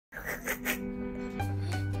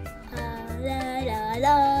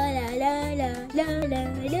la la la la la la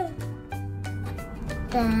la.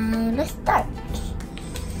 Then let's start.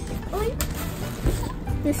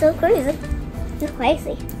 You're so crazy. You're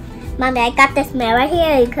crazy. Mommy, I got this mirror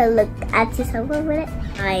here. You can look at yourself with it.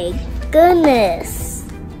 My goodness.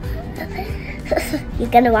 You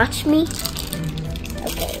gonna watch me?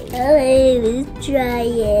 Okay. Oh, let's try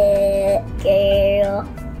it, girl.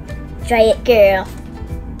 Try it, girl.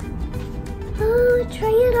 Oh, try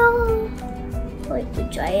it all. Wait, we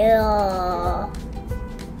try it all.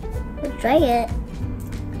 We'll try it.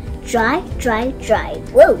 Try.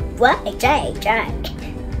 Whoa, what? Try. Try.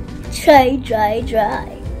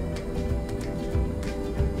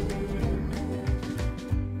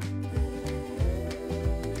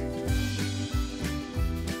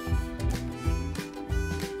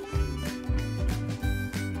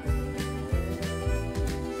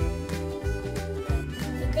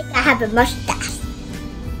 I have a mustache.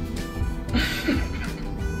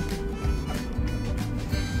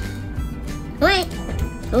 Wait.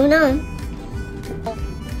 Oh no.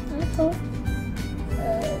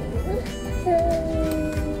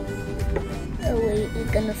 Oh wait,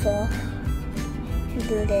 it's gonna fall.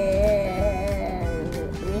 Do this.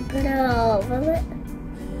 We put it all over it.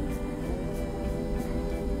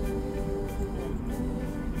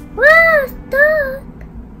 Wow, stuck.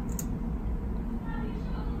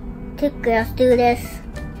 Two girls do this.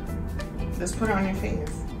 Just put it on your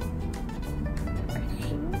face. I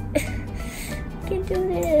can do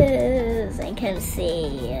this. I can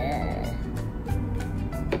see. I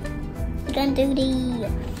can do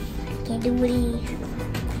this. I can do this.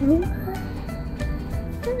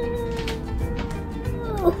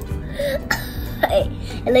 I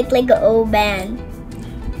look like an old man.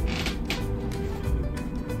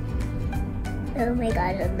 Oh my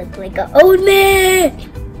gosh, I look like an old man.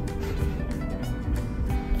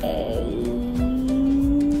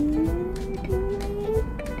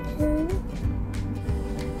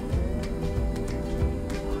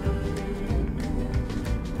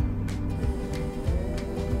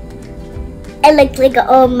 I look like an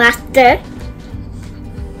old master.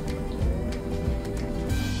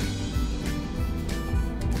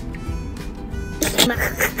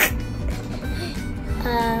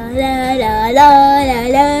 La la la la la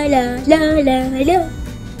la la la.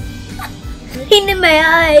 In my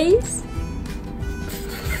eyes.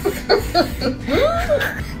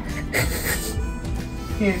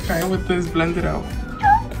 Here, try it with this. Blend it out.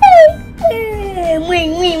 Okay.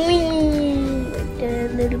 Wing. Do a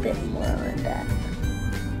little bit more on that.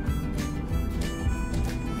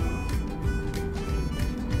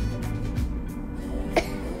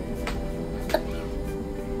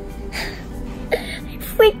 I'm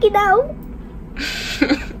freaking out.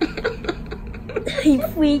 I'm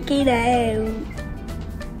freaking out.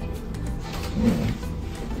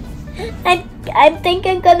 I think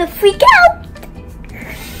I'm gonna freak out.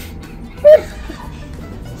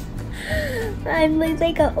 I'm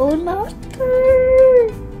like an old monster.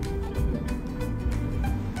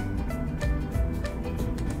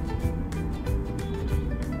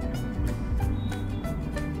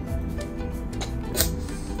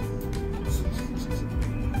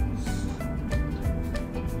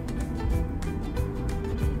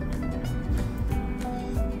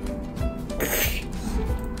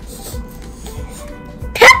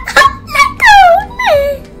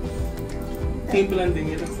 Keep blending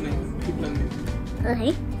it, that's nice. Keep blending.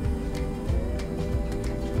 Okay.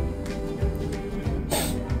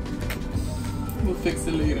 We'll fix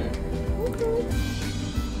it later. Okay.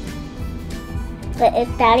 But if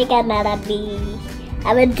Daddy got mad at me,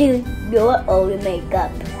 I would do your own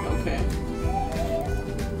makeup. Okay.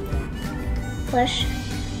 First,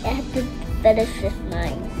 I have to finish with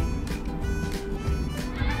mine.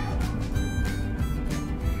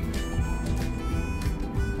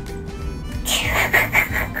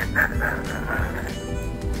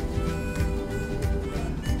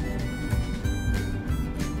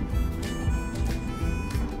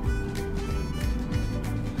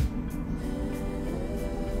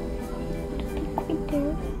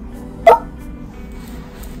 Oh!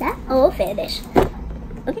 That all finished.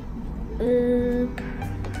 Okay.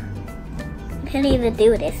 Can't even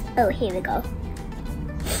do this. Oh, here we go.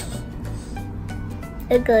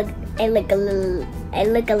 I look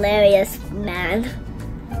hilarious, man.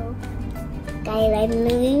 Guys,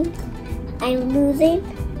 I'm losing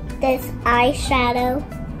this eyeshadow.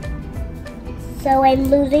 So I'm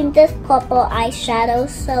losing this purple eyeshadow,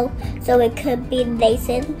 so it could be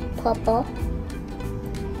lacy purple.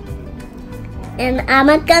 And I'm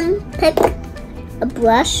gonna pick a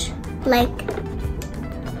brush, like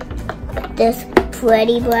this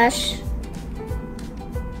pretty brush.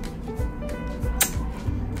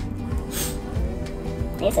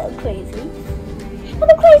 You're so crazy. I'm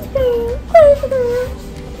a crazy girl. Crazy girl.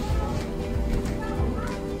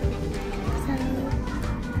 So,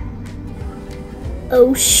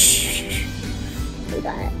 oh shh. We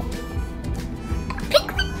got it.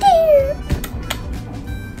 Pink right there.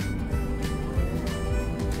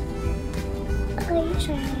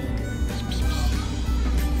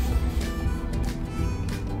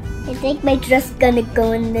 I think my dress gonna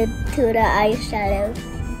go into the eyeshadow.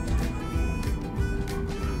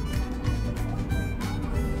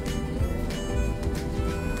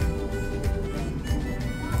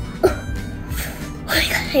 Oh my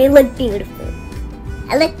god, I look beautiful.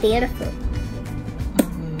 I look beautiful.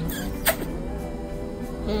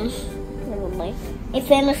 Never mind. I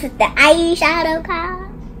finished with the eyeshadow part.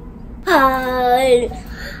 I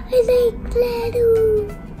like glitter.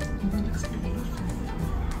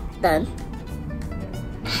 Done.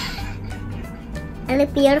 I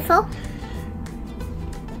look beautiful.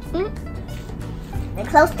 I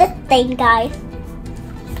close this thing, guys.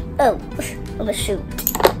 Oh, I'm gonna shoot.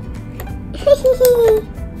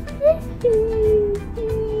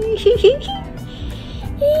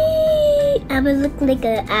 I'm gonna look like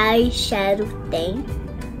an eyeshadow thing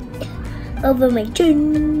over my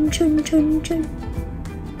chin, chin, chin, chin.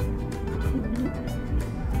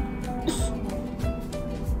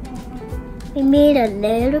 We made a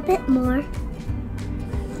little bit more.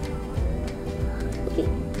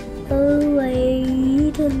 Oh,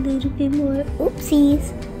 wait, a little bit more.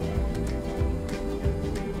 Oopsies.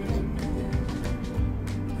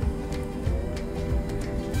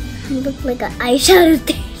 You look like an eyeshadow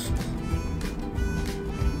thing.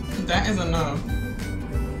 That is enough.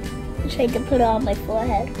 I tried to put it on my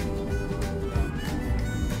forehead.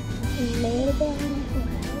 A little bit on my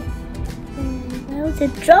forehead. And now it's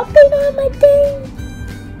dropping on my thing.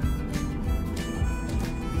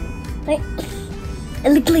 I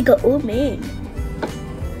look like an old man.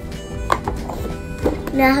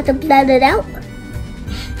 Now I have to blend it out.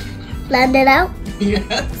 Blend it out.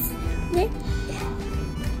 Yes. Yeah.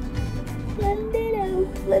 Blend it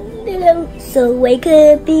out, blend it out. So I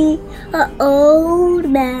could be an old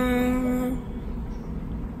man.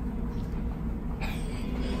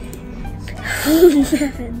 Old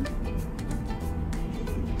man.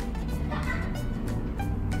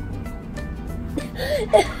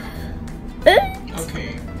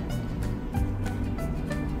 Okay.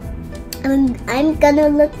 I'm gonna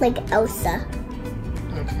look like Elsa.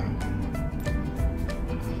 Okay.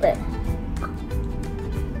 But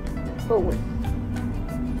oh wait.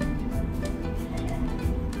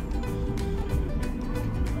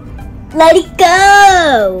 Let it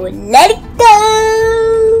go! Let it go!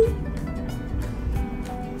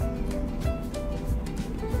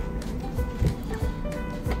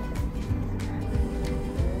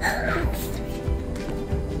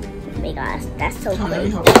 Oh my gosh, that's so Come, let me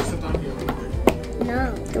great. help you sit down here.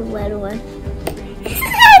 No, the wet one.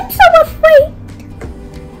 I'm so afraid!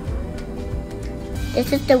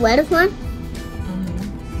 This is the wet one?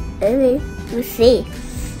 Okay, we'll see.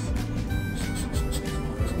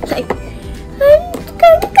 I'm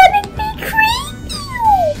gonna be crazy!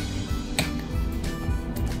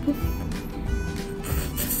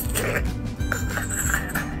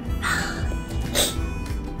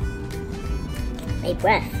 My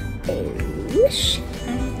breath. Oosh.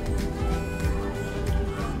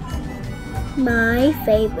 My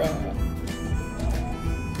favorite.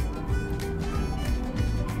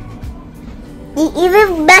 It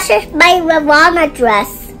even matches my Ravana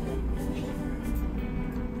dress.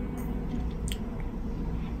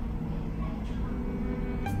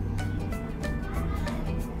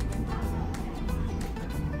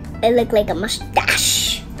 I look like a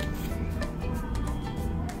mustache.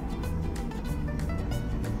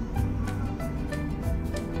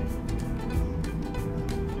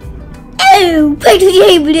 Oh,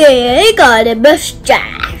 I got a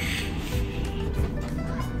mustache.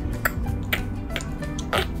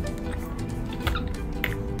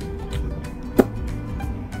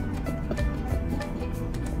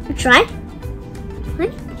 Try?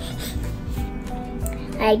 What?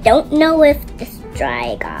 I don't know if this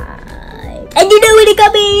dry, guys. And you know when it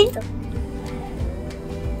coming!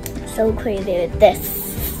 So crazy with this.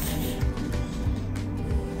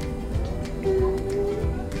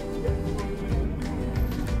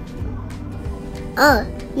 Oh,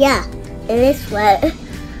 yeah, it is wet.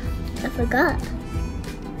 I forgot.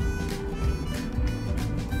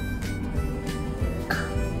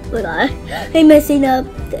 Hold on, I'm messing up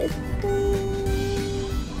this.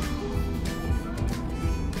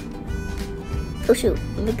 Oh shoot,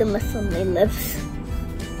 I'm making a mess on my lips.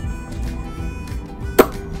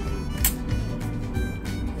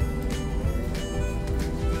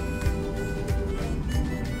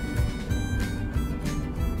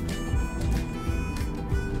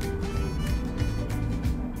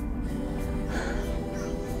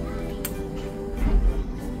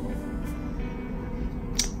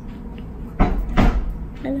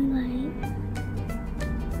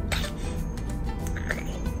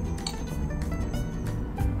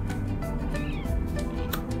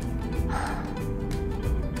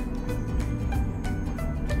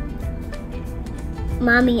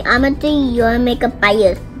 Mommy, I'm gonna do your makeup by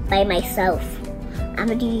myself. I'm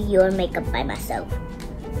gonna do your makeup by myself.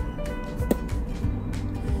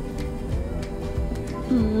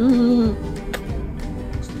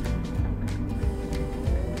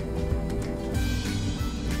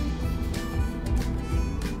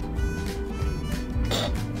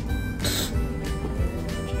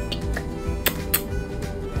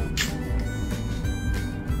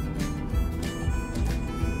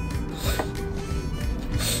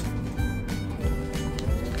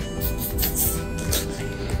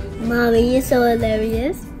 Mommy, you're so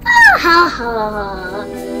hilarious. Ha ha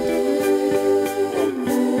ha.